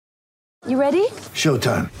You ready?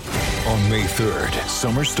 Showtime. On May 3rd,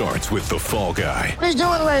 summer starts with The Fall Guy. Let's do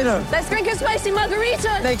it later. Let's drink a spicy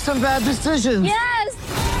margarita. Make some bad decisions.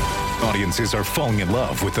 Yes. Audiences are falling in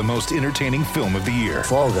love with the most entertaining film of the year.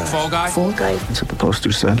 Fall Guy. Fall Guy? Fall Guy. That's what the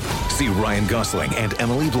poster said. See Ryan Gosling and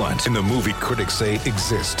Emily Blunt in the movie critics say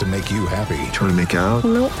exists to make you happy. Trying to make it out?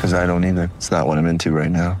 Nope. Because I don't either. It's not what I'm into right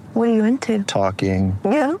now. What are you into? Talking.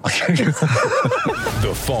 Yeah.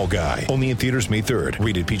 The Fall Guy. Only in theaters May 3rd.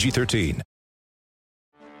 Rated PG-13.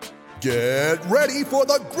 Get ready for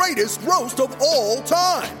the greatest roast of all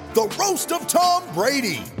time. The Roast of Tom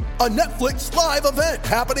Brady. A Netflix live event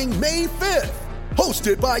happening May 5th.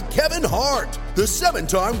 Hosted by Kevin Hart. The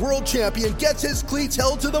 7-time world champion gets his cleats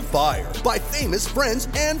held to the fire by famous friends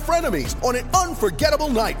and frenemies on an unforgettable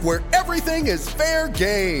night where everything is fair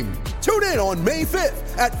game. Tune in on May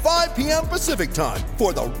 5th at 5 p.m. Pacific time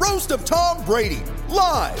for the Roast of Tom Brady.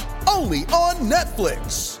 Live only on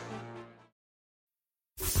Netflix.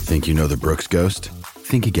 Think you know the Brooks Ghost?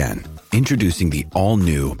 Think again. Introducing the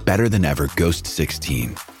all-new, better-than-ever Ghost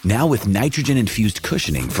 16. Now with nitrogen-infused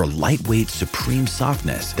cushioning for lightweight, supreme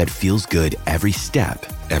softness that feels good every step,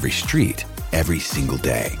 every street, every single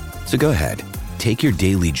day. So go ahead, take your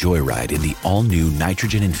daily joyride in the all-new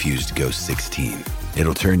nitrogen-infused Ghost 16.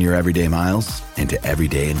 It'll turn your everyday miles into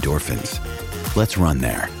everyday endorphins. Let's run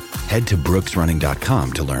there. Head to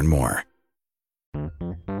brooksrunning.com to learn more.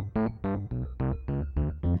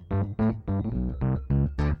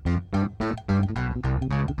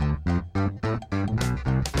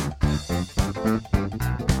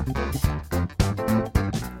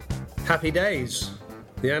 Happy days.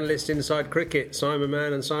 The analyst inside cricket, Simon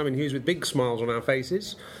Mann and Simon Hughes, with big smiles on our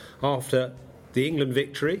faces after the England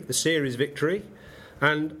victory, the series victory,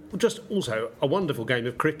 and just also a wonderful game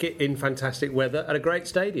of cricket in fantastic weather at a great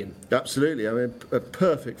stadium. Absolutely. I mean, a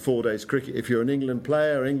perfect 4 days cricket if you're an England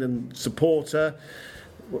player, England supporter.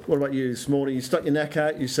 What about you this morning? You stuck your neck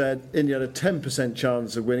out. You said India had a 10%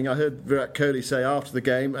 chance of winning. I heard Virat Kohli say after the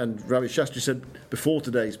game, and Ravi Shastri said before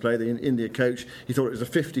today's play, the India coach, he thought it was a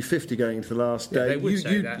 50-50 going into the last day. They would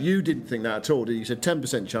say that. You didn't think that at all, did you? You said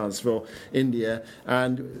 10% chance for India,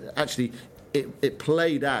 and actually it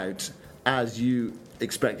played out as you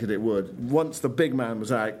expected it would. Once the big man was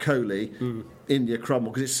out, Kohli, India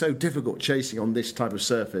crumbled because it's so difficult chasing on this type of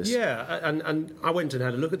surface. Yeah, and I went and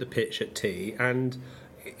had a look at the pitch at Tea, and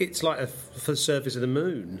it's like the surface of the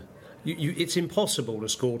moon. It's impossible to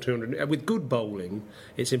score 200 with good bowling.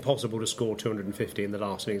 It's impossible to score 250 in the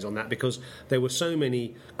last innings on that because there were so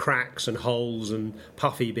many cracks and holes and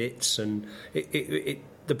puffy bits, and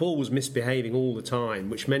the ball was misbehaving all the time,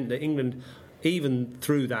 which meant that England, even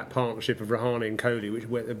through that partnership of Rahane and Kohli, which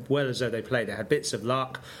well as though they played, they had bits of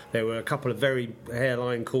luck. There were a couple of very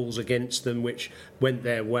hairline calls against them which went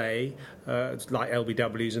their way, like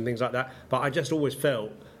LBWs and things like that. But I just always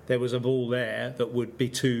felt there was a ball there that would be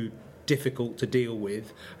too difficult to deal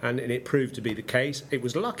with, and it proved to be the case. It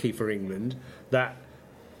was lucky for England that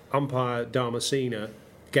umpire Dharmasena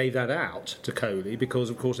gave that out to Kohli because,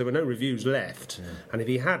 of course, there were no reviews left, and if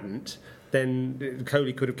he hadn't, then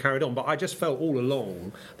Kohli could have carried on. But I just felt all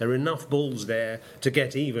along there were enough balls there to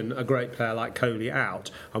get even a great player like Kohli out.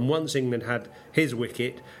 And once England had his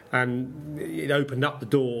wicket, and it opened up the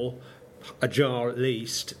door ajar at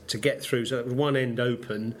least to get through, so that was one end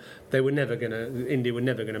open, India were never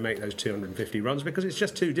going to make those 250 runs because it's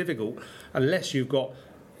just too difficult unless you've got.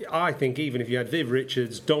 I think even if you had Viv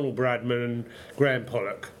Richards, Donald Bradman and Graham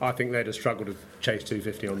Pollock, I think they'd have struggled to chase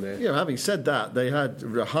 250 on there. Yeah, having said that, they had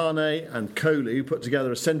Rahane and Kohli who put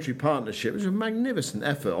together a century partnership. It was a magnificent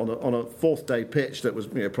effort on a fourth day pitch that was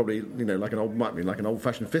probably like an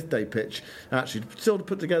old-fashioned fifth day pitch. Actually, still to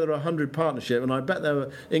put together a 100 partnership, and I bet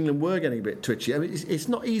England were getting a bit twitchy. I mean, it's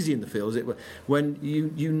not easy in the field, is it? When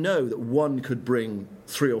you know that one could bring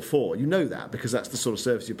 3 or 4, you know that because that's the sort of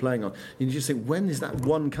surface you're playing on. You just think, when is that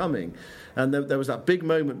one coming? And there was that big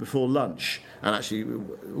moment before lunch, and actually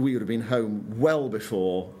we would have been home well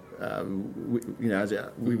before as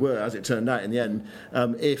it turned out in the end.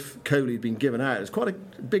 If Kohli had been given out, it was quite a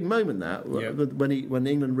big moment that when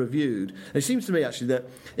England reviewed. And it seems to me actually that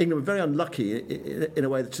England were very unlucky in a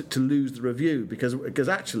way to lose the review because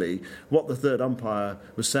actually what the third umpire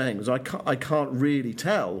was saying was I can't really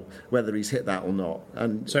tell whether he's hit that or not.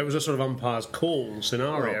 And so it was a sort of umpire's call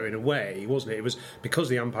scenario in a way, wasn't it? It was because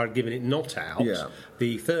the umpire had given it not out. Yeah.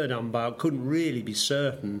 The third umpire couldn't really be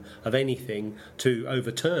certain of anything to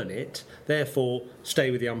overturn it, therefore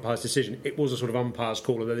stay with the umpire's decision. It was a sort of umpire's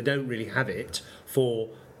call, although they don't really have it for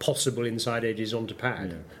possible inside edges onto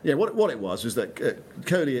pad. Yeah, what it was that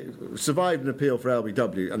Coley survived an appeal for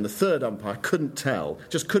LBW, and the third umpire couldn't tell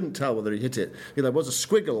whether he hit it. There was a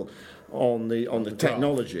squiggle on the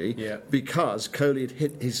technology because Coley had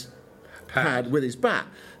hit his pad with his bat.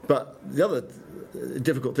 But the other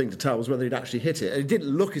difficult thing to tell was whether he'd actually hit it. It didn't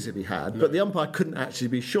look as if he had, but the umpire couldn't actually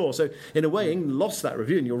be sure. So, in a way, England lost that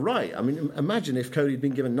review, and you're right. I mean, imagine if Coley had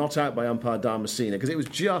been given not out by umpire Dan Messina, because it was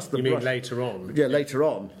just the brush. You mean later on? Yeah, later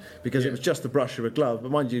on, because it was just the brush of a glove.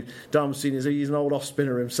 But mind you, Dan Messina, he's an old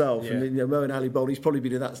off-spinner himself, and Moeen Ali bowled, he's probably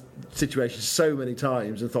been in that situation so many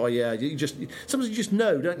times and thought, sometimes you just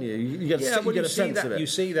know, don't you? You get a sense of it. You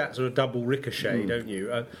see that sort of double ricochet, don't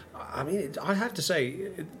you? I mean, I have to say,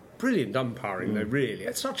 brilliant umpiring, though, really.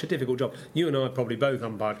 It's such a difficult job. You and I probably both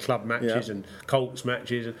umpired club matches and Colts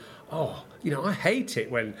matches. And, I hate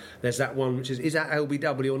it when there's that one which is that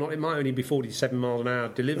LBW or not? It might only be 47 miles an hour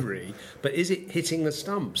delivery, but is it hitting the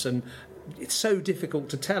stumps? And it's so difficult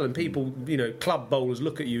to tell, and people, club bowlers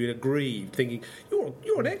look at you aggrieved, thinking,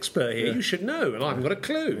 you're an expert here, you should know, and I haven't got a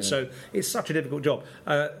clue. So it's such a difficult job.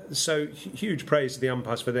 So huge praise to the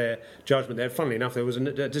umpires for their judgment there. Funnily enough, there was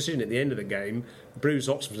a decision at the end of the game. Bruce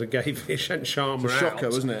Oxford gave Ishant Sharma out. Shocker,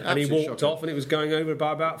 wasn't it? Absolute And he walked off, and it was going over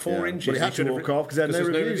by about 4 inches. Well, he had to walk off because there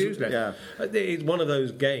were no reviews left. Yeah. It's one of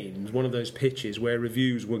those games, one of those pitches where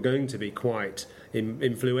reviews were going to be quite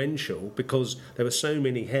influential because there were so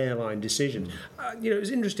many hairline decisions. It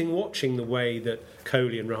was interesting watching the way that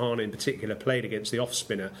Kohli and Rahane in particular played against the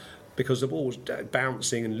off-spinner, because the ball was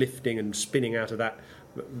bouncing and lifting and spinning out of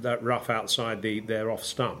that rough outside their off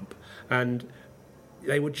stump, and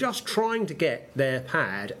they were just trying to get their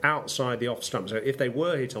pad outside the off stump. So if they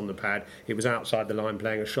were hit on the pad, it was outside the line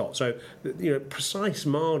playing a shot. So, precise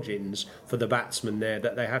margins for the batsmen there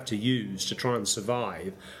that they have to use to try and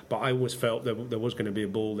survive. But I always felt there was going to be a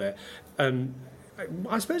ball there.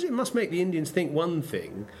 I suppose it must make the Indians think one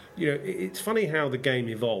thing. It's funny how the game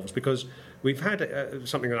evolves, because we've had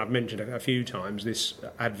something that I've mentioned a few times, this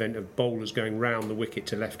advent of bowlers going round the wicket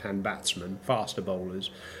to left-hand batsmen, faster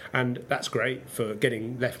bowlers, and that's great for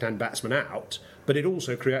getting left-hand batsmen out, but it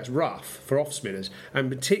also creates rough for off-spinners, and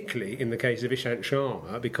particularly in the case of Ishant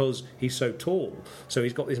Sharma, because he's so tall. So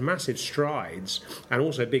he's got these massive strides and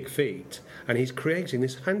also big feet, and he's creating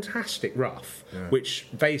this fantastic rough, which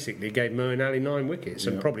basically gave Moeen Ali 9 wickets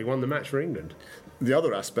and probably won the match for England. The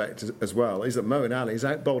other aspect as well is that Moeen Ali has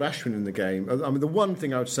out-bowled Ashwin in the game. I mean, the one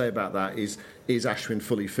thing I would say about that is Ashwin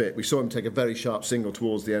fully fit? We saw him take a very sharp single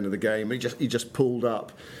towards the end of the game. He just pulled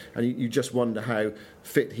up, and you just wonder how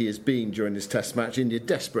fit he has been during this Test match. India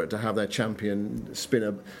desperate to have their champion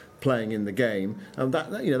spinner playing in the game, and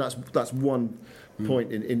that's one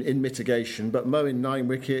point in mitigation. But Moeen 9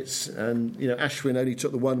 wickets, and Ashwin only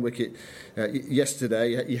took the 1 wicket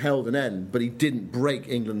yesterday. He held an end, but he didn't break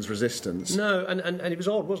England's resistance. No, and it was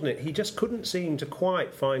odd, wasn't it? He just couldn't seem to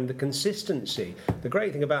quite find the consistency. The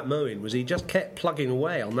great thing about Moeen was he just kept plugging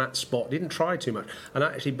away on that spot, didn't try too much. And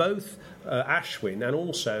actually both Ashwin and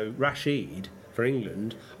also Rashid for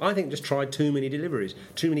England, I think, just tried too many deliveries,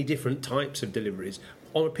 too many different types of deliveries.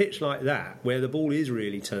 On a pitch like that, where the ball is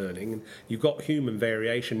really turning, you've got human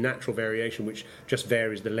variation, natural variation, which just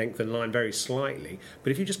varies the length and line very slightly.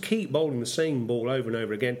 But if you just keep bowling the same ball over and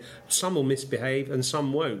over again, some will misbehave and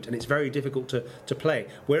some won't, and it's very difficult to play.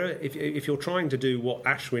 Where if you're trying to do what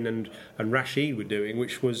Ashwin and Rashid were doing,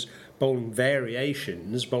 which was bowling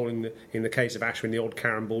variations, in the case of Ashwin, the odd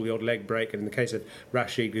carom ball, the odd leg break, and in the case of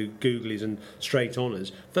Rashid, googlies and straight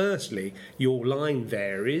honours. Firstly, your line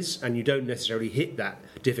varies, and you don't necessarily hit that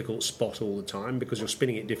difficult spot all the time because you're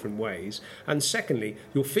spinning it different ways. And secondly,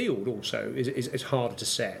 your field also is harder to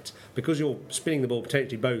set because you're spinning the ball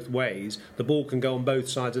potentially both ways. The ball can go on both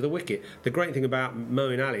sides of the wicket. The great thing about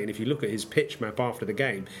Moeen Ali, and if you look at his pitch map after the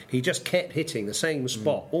game, he just kept hitting the same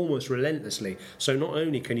spot almost relentlessly. So not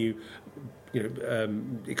only can you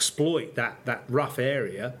exploit that rough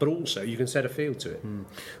area, but also you can set a field to it.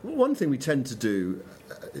 One thing we tend to do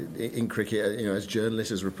in cricket, as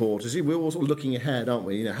journalists, as reporters, we're also looking ahead, aren't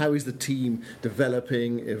we? How is the team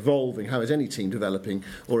developing, evolving? How is any team developing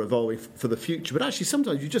or evolving for the future? But actually,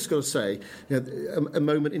 sometimes you've just got to say, a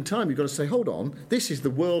moment in time, you've got to say, hold on, this is the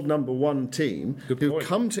world number 1 team who've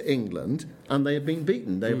come to England and they have been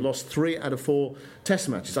beaten. They've lost 3 out of 4 Test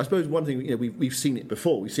matches. I suppose one thing, we've seen it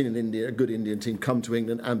before. We've seen in India, a good India Indian team come to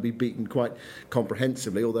England and be beaten quite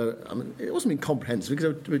comprehensively, although it wasn't been comprehensive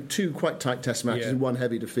because there were two quite tight test matches and one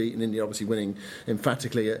heavy defeat, and India obviously winning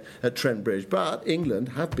emphatically at Trent Bridge. But England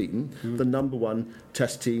have beaten the number one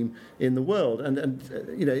test team in the world, and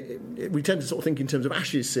we tend to sort of think in terms of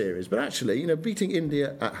Ashes series, but actually beating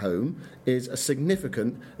India at home is a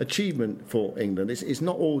significant achievement for England. It's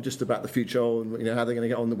not all just about the future, how they're going to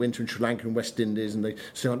get on the winter in Sri Lanka and West Indies, and they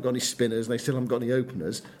still haven't got any spinners, and they still haven't got any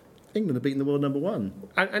openers. England have beaten the world number one.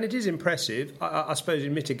 And it is impressive. I suppose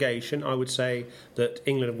in mitigation, I would say that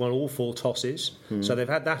England have won all 4 tosses, so they've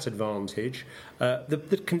had that advantage.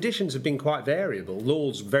 The conditions have been quite variable.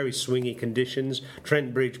 Lord's very swingy conditions.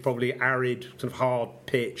 Trent Bridge probably arid, sort of hard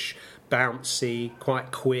pitch, bouncy,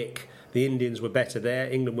 quite quick. The Indians were better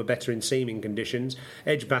there. England were better in seaming conditions.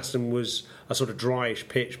 Edgbaston was a sort of dryish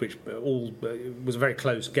pitch, which was a very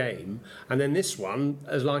close game. And then this one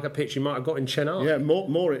is like a pitch you might have got in Chennai. Yeah,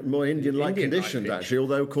 more Indian-like conditions, actually,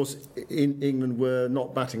 although, of course, England were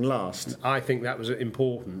not batting last. I think that was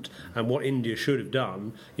important. And what India should have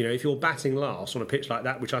done, if you're batting last on a pitch like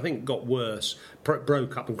that, which I think got worse,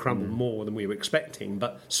 broke up and crumbled more than we were expecting,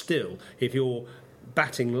 but still, if you're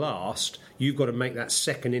batting last, you've got to make that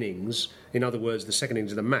second innings, in other words, the second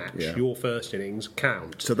innings of the match, your first innings,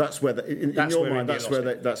 count. So that's where, that's where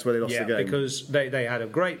they lost the game. Because they had a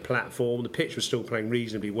great platform, the pitch was still playing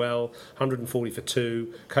reasonably well, 140 for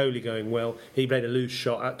 2, Kohli going well, he played a loose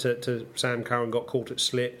shot out to Sam Curran, got caught at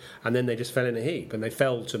slip, and then they just fell in a heap, and they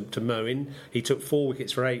fell to Moeen. He took 4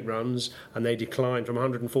 wickets for 8 runs, and they declined from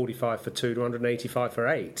 145 for 2 to 185 for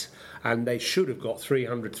 8. And they should have got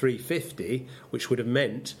 300, 350, which would have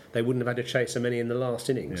meant they wouldn't have had to chase so many in the last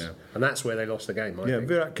innings. And that's where they lost the game, I think.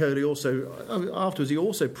 Virat Kohli also, afterwards, he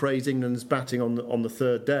also praised England's batting on the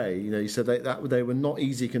third day. He said they were not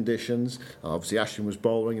easy conditions. Obviously, Ashwin was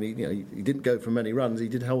bowling, and he didn't go for many runs. He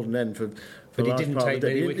did hold an end for but he didn't take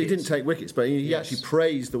many wickets. He didn't take wickets, but he actually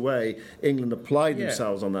praised the way England applied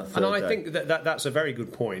themselves on that third day. And I think that's a very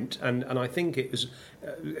good point, and I think it was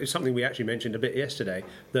something we actually mentioned a bit yesterday,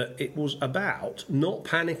 that it was about not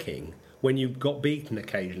panicking when you got beaten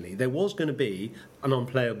occasionally. There was going to be an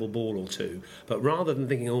unplayable ball or two, but rather than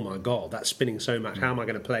thinking, oh my God, that's spinning so much, how am I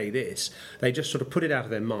going to play this, they just sort of put it out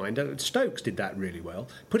of their mind. Stokes did that really well,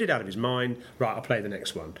 put it out of his mind, right, I'll play the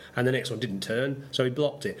next one, and the next one didn't turn, so he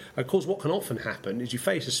blocked it. Of course, what can often happen is you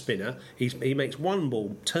face a spinner, he makes one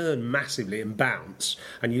ball turn massively and bounce,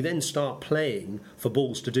 and you then start playing for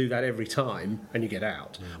balls to do that every time, and you get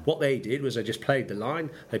out. What they did was they just played the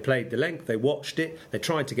line, they played the length, they watched it, they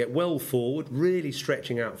tried to get well forward, really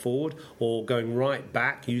stretching out forward, or going right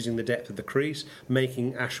back, using the depth of the crease,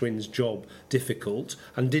 making Ashwin's job difficult,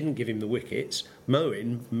 and didn't give him the wickets.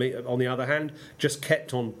 Moeen, on the other hand, just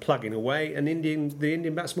kept on plugging away, and the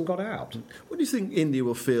Indian batsman got out. What do you think India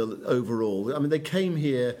will feel overall? I mean, they came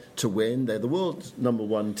here to win. They're the world's number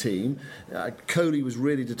one team. Kohli was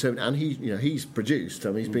really determined, and he's produced. I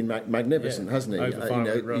mean, he's been magnificent, hasn't he? Over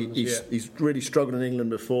 500 runs, he's really struggled in England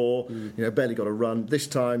before. Barely got a run. This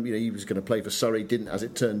time, he was going to play for Surrey, didn't, as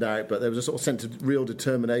it turned out. But there was a sort of sense of real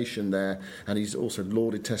determination there, and he's also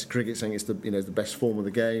lauded Test cricket, saying it's the best form of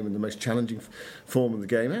the game and the most challenging form of the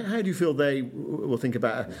game. How do you feel they will think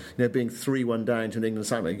about being 3-1 down to an England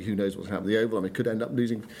side? Who knows what's happened at the Oval? I mean, could end up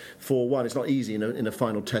losing 4-1. It's not easy in a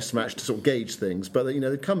final Test match to sort of gauge things, but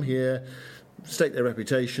they come here, stake their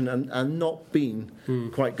reputation, and not been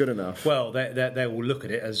quite good enough. Well, they will look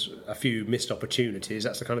at it as a few missed opportunities.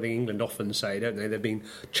 That's the kind of thing England often say, don't they? There have been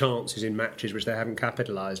chances in matches which they haven't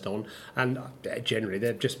capitalised on, and generally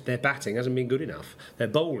their batting hasn't been good enough. Their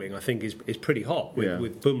bowling, I think, is pretty hot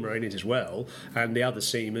with Bumrah in it as well, and the other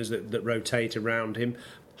seamers that rotate around him.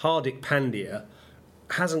 Hardik Pandya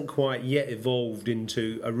hasn't quite yet evolved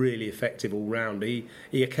into a really effective all-rounder.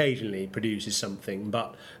 He occasionally produces something,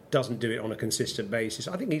 but doesn't do it on a consistent basis.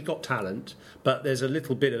 I think he's got talent, but there's a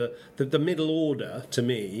little bit of the middle order, to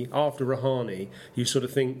me, after Rahane, you sort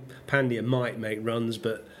of think Pandya might make runs,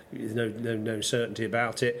 but there's no certainty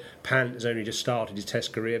about it. Pant has only just started his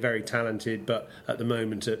Test career, very talented, but at the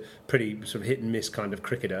moment a pretty sort of hit and miss kind of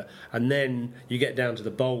cricketer. And then you get down to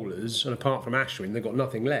the bowlers, and apart from Ashwin, they've got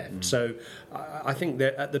nothing left. So I think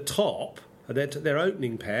they're at the top. Their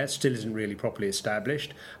opening pair still isn't really properly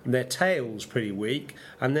established, and their tail's pretty weak,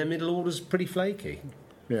 and their middle order's pretty flaky.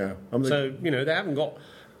 Yeah. So, they haven't got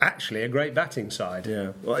actually a great batting side.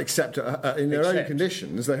 Yeah, well, except in their own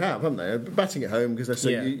conditions, they have, haven't they? Batting at home because they're so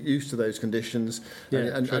used to those conditions.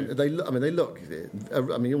 And they look,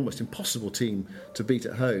 almost impossible team to beat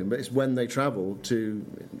at home. But it's when they travel to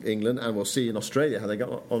England, and we'll see in Australia how they get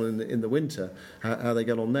on in the winter, how they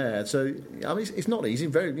get on there. So, it's not easy.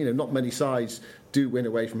 Very, not many sides do win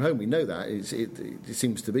away from home. We know that. It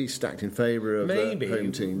seems to be stacked in favour of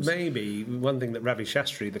home teams. Maybe one thing that Ravi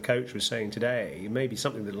Shastri, the coach, was saying today, maybe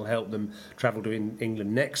something that will help them travel to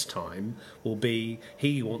England next time will be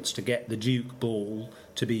he wants to get the Duke ball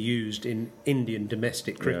to be used in Indian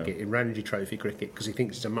domestic cricket, in Ranji Trophy cricket, because he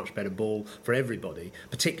thinks it's a much better ball for everybody,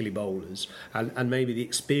 particularly bowlers, and maybe the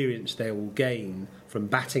experience they will gain from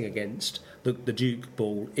batting against the Duke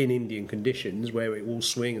ball in Indian conditions, where it will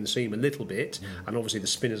swing and seam a little bit, and obviously the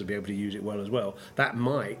spinners will be able to use it well as well. That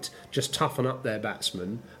might just toughen up their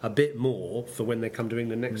batsmen a bit more for when they come to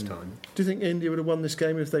England next time. Do you think India would have won this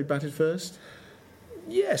game if they batted first?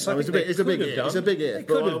 Yes, it's a big if.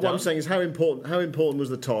 But what I'm saying is how important was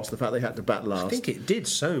the toss, the fact they had to bat last? I think it did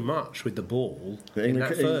so much with the ball in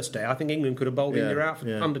that first day. I think England could have bowled India out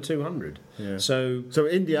for under 200. Yeah. So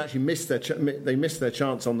India actually missed their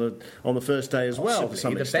chance on the first day as well. To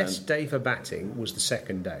some extent. The best day for batting was the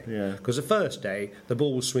second day. Because the first day the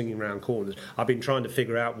ball was swinging round corners. I've been trying to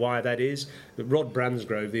figure out why that is. Rod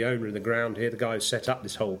Bransgrove, the owner of the ground here, the guy who set up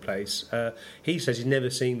this whole place, he says he's never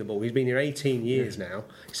seen the ball. He's been here 18 years now.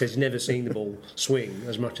 He says he's never seen the ball swing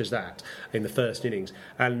as much as that in the first innings.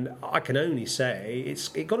 And I can only say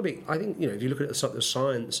it got to be. I think if you look at the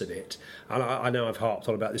science of it, and I know I've harped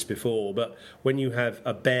on about this before, but when you have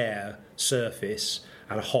a bare surface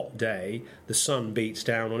and a hot day, the sun beats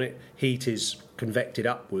down on it, heat is convected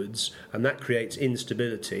upwards, and that creates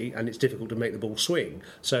instability, and it's difficult to make the ball swing.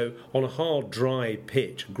 So on a hard, dry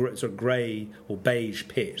pitch, sort of grey or beige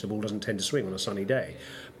pitch, the ball doesn't tend to swing on a sunny day.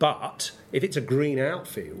 But if it's a green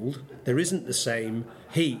outfield, there isn't the same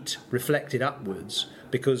heat reflected upwards,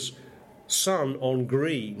 because sun on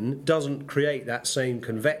green doesn't create that same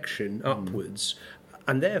convection upwards.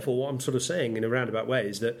 And therefore, what I'm sort of saying in a roundabout way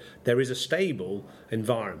is that there is a stable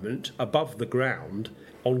environment above the ground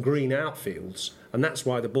on green outfields, and that's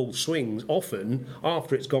why the ball swings often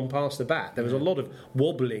after it's gone past the bat. There was a lot of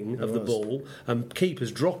wobbling of the ball and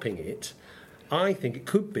keepers dropping it. I think it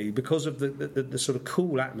could be because of the sort of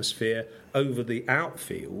cool atmosphere over the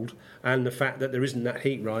outfield and the fact that there isn't that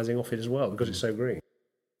heat rising off it as well because it's so green.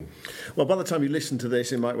 Well, by the time you listen to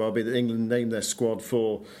this, it might well be that England name their squad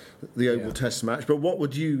for the Oval Test match. But what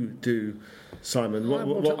would you do, Simon?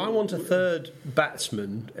 I want a third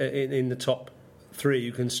batsman in the top three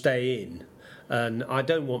who can stay in. And I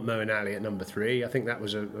don't want Moeen Ali at number 3. I think that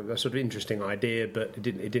was a sort of interesting idea, but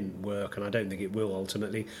it didn't work, and I don't think it will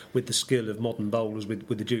ultimately with the skill of modern bowlers with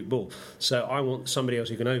the Duke ball. So I want somebody else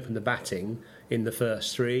who can open the batting in the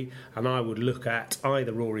first 3, and I would look at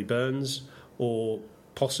either Rory Burns or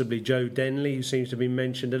possibly Joe Denley, who seems to be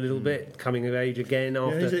mentioned a little bit, coming of age again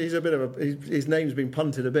after. Yeah, he's a bit of his name's been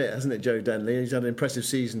punted a bit, hasn't it, Joe Denley? He's had an impressive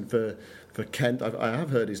season for Kent. I have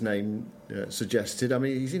heard his name suggested. I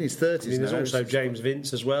mean, he's in his 30s now. There's also James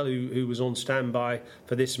Vince as well, who was on standby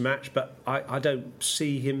for this match, but I don't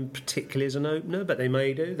see him particularly as an opener, but they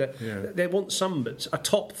may do. They want a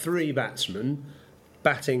top 3 batsman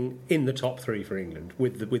batting in the top 3 for England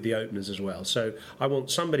with the openers as well. So I want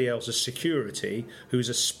somebody else as security who's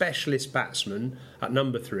a specialist batsman at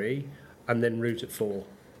number 3 and then Root at 4.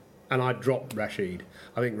 And I'd drop Rashid.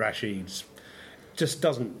 I think Rashid's just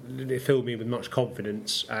doesn't fill me with much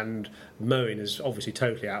confidence, and Moeen has obviously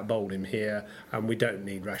totally out-bowled him here, and we don't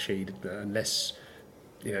need Rashid unless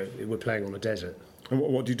we're playing on a desert. And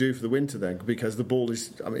what do you do for the winter then? Because the ball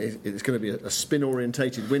is, it's going to be a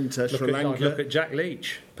spin-orientated winter. Sri Lanka. Look at Jack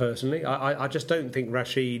Leach, personally. I just don't think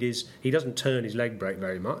Rashid he doesn't turn his leg break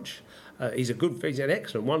very much. He's an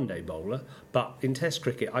excellent one-day bowler, but in Test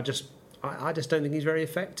cricket, I just don't think he's very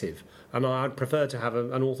effective. And I'd prefer to have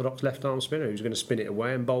an orthodox left-arm spinner who's going to spin it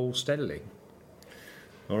away and bowl steadily.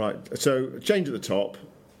 All right, so change at the top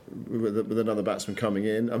with another batsman coming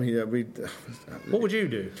in. I mean, what would you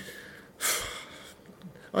do?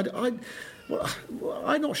 I'm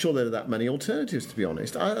not sure there are that many alternatives, to be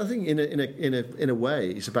honest. I think in a way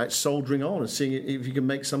it's about soldiering on and seeing if you can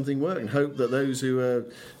make something work and hope that those who are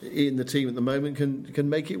in the team at the moment can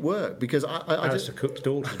make it work. Because Alistair Cook's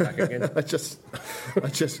daughter's back again. I just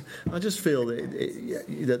feel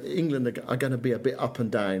that England are going to be a bit up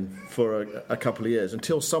and down for a couple of years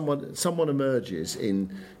until someone emerges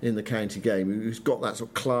in the county game who's got that sort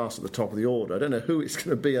of class at the top of the order. I don't know who it's going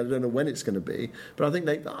to be. I don't know when it's going to be. But I think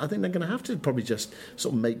they're going to have to probably just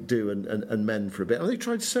sort of make do and mend for a bit. They've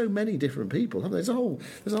tried so many different people, haven't they? There's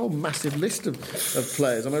a whole massive list of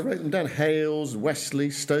players, and I wrote them down: Hales, Wesley,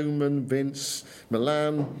 Stoneman, Vince,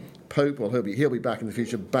 Milan, Pope. Well, he'll be back in the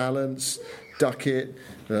future. Balance, Duckett,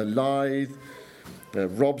 Lythe,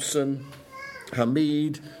 Robson,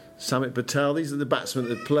 Hamid, Samit Patel. These are the batsmen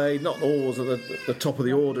that have played. Not all at the top of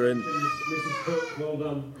the order. Mrs. Cook, well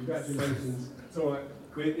done. Congratulations. It's all right.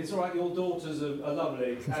 It's all right. Your daughters are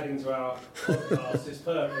lovely. Adding to our podcast is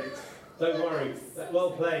perfect. Don't worry.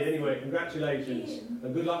 Well played anyway. Congratulations.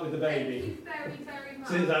 And good luck with the baby. Thank you very, very much.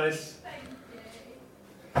 Cheers, Alice. Thank you.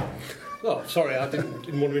 Oh, sorry, I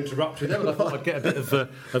didn't want to interrupt you there, but I thought I'd get a bit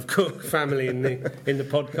of Cook family in the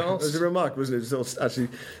podcast. It was a remark, wasn't it? It was actually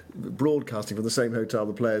broadcasting from the same hotel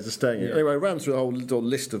the players are staying in. Yeah. Anyway, I ran through a whole little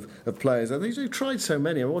list of players. And they've tried so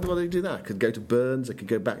many. Why do they do that? Could go to Burns. They could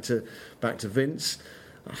go back to Vince.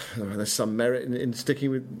 There's some merit in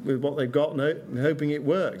sticking with what they've got and hoping it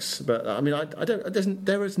works. But I mean,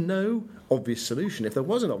 there is no obvious solution. If there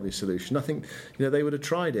was an obvious solution, I think they would have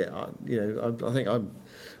tried it. I think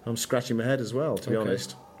I'm scratching my head as well, to be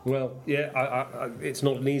honest. Well, yeah, it's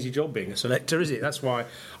not an easy job being a selector, is it? That's why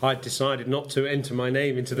I decided not to enter my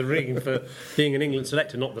name into the ring for being an England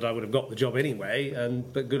selector. Not that I would have got the job anyway,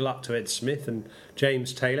 but good luck to Ed Smith and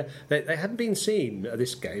James Taylor. They hadn't been seen at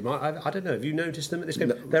this game. I don't know, have you noticed them at this game?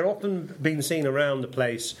 No. They're often been seen around the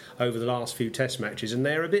place over the last few Test matches, and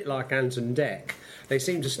they're a bit like Ant and Dec. They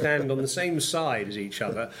seem to stand on the same side as each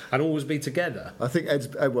other and always be together. I think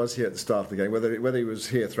Ed was here at the start of the game. Whether he was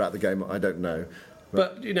here throughout the game, I don't know.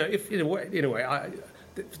 But if in a way,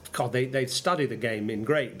 they study the game in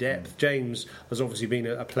great depth. James has obviously been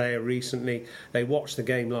a player recently. They watch the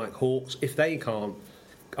game like hawks. If they can't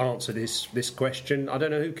answer this question, I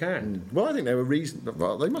don't know who can. Well, I think they were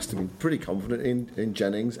they must have been pretty confident in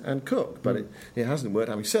Jennings and Cook, but it hasn't worked.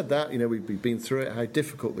 Having said that, we've been through it, how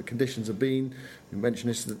difficult the conditions have been. We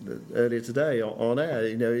mentioned this earlier today on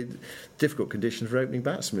air. Difficult conditions for opening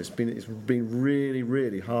batsmen. It's been really,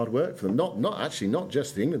 really hard work for them. Not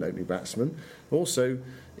just the England opening batsmen, also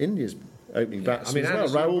India's opening batsman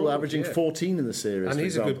as well. Raul averaging 14 in the series, and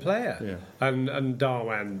he's a good player. Yeah. And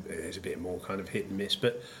Darwan is a bit more kind of hit and miss,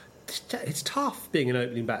 but it's tough being an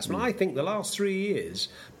opening batsman. I think the last 3 years,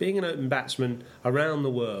 being an opening batsman around the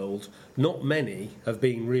world, not many have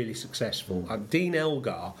been really successful. Dean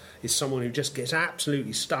Elgar is someone who just gets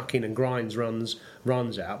absolutely stuck in and grinds runs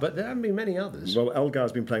out, but there haven't been many others. Well,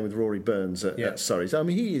 Elgar's been playing with Rory Burns at Surrey. So, I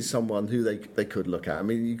mean, he is someone who they could look at. I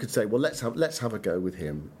mean, you could say, well, let's have a go with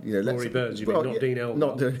him. Rory Burns, you mean, not Dean Elgar?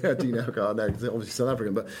 Not Dean Elgar, no, obviously South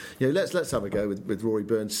African. But let's have a go with Rory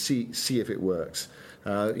Burns, see if it works.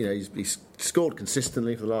 He's scored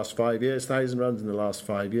consistently for the last 5 years, 1,000 runs in the last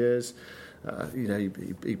 5 years.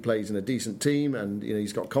 He plays in a decent team, and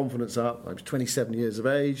he's got confidence up. He's 27 years of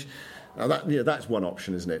age. That's one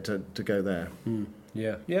option, isn't it, to go there?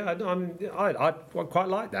 Yeah. I quite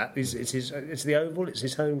like that. It's the Oval. It's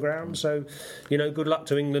his home ground. So, good luck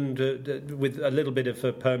to England with a little bit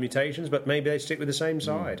of permutations, but maybe they stick with the same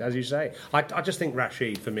side, as you say. I just think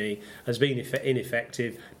Rashid, for me, has been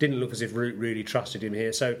ineffective. Didn't look as if Root really trusted him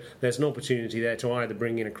here. So there's an opportunity there to either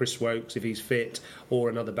bring in a Chris Wokes if he's fit, or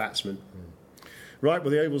another batsman. Right,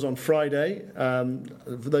 well, the Oval's on Friday. For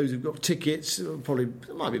those who've got tickets, probably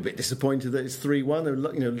might be a bit disappointed that it's 3-1. They'd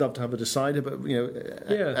love to have a decider, but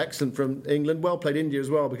excellent from England. Well played India as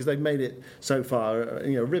well, because they've made it so far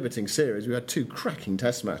a riveting series. We had 2 cracking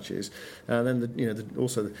Test matches, and then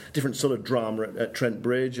also the different sort of drama at Trent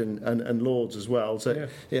Bridge and Lords as well. So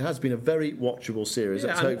it has been a very watchable series.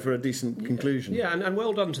 Let's hope for a decent conclusion. Yeah, and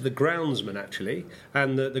well done to the groundsmen actually,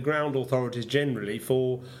 and the ground authorities generally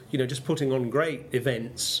for just putting on great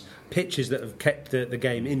events, pitches that have kept the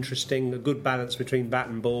game interesting, a good balance between bat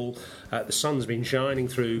and ball. The sun's been shining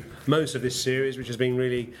through most of this series, which has been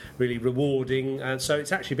really, really rewarding. And so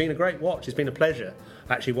it's actually been a great watch. It's been a pleasure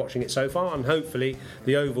actually watching it so far, and hopefully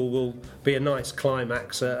the Oval will be a nice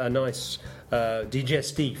climax, a nice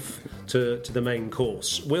digestif to the main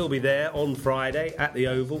course. We'll be there on Friday at the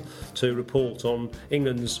Oval to report on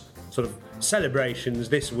England's sort of celebrations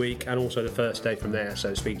this week, and also the first day from there.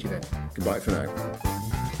 So speak to you then. Goodbye for now.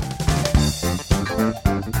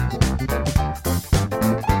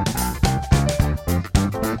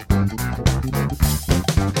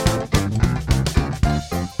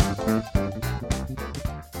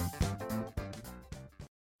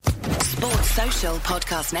 Sports Social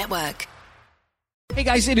Podcast Network. Hey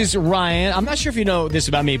guys, it is Ryan. I'm not sure if you know this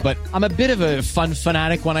about me, but I'm a bit of a fun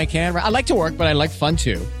fanatic when I can. I like to work, but I like fun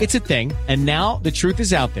too. It's a thing. And now the truth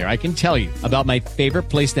is out there. I can tell you about my favorite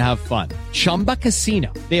place to have fun. Chumba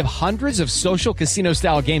Casino. They have hundreds of social casino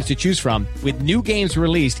style games to choose from, with new games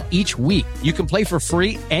released each week. You can play for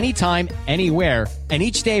free anytime, anywhere. And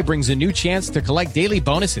each day brings a new chance to collect daily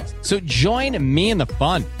bonuses. So join me in the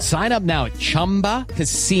fun. Sign up now at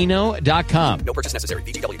ChumbaCasino.com. No purchase necessary.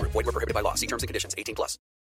 VGW Group. Void where prohibited by law. See terms and conditions. 18+.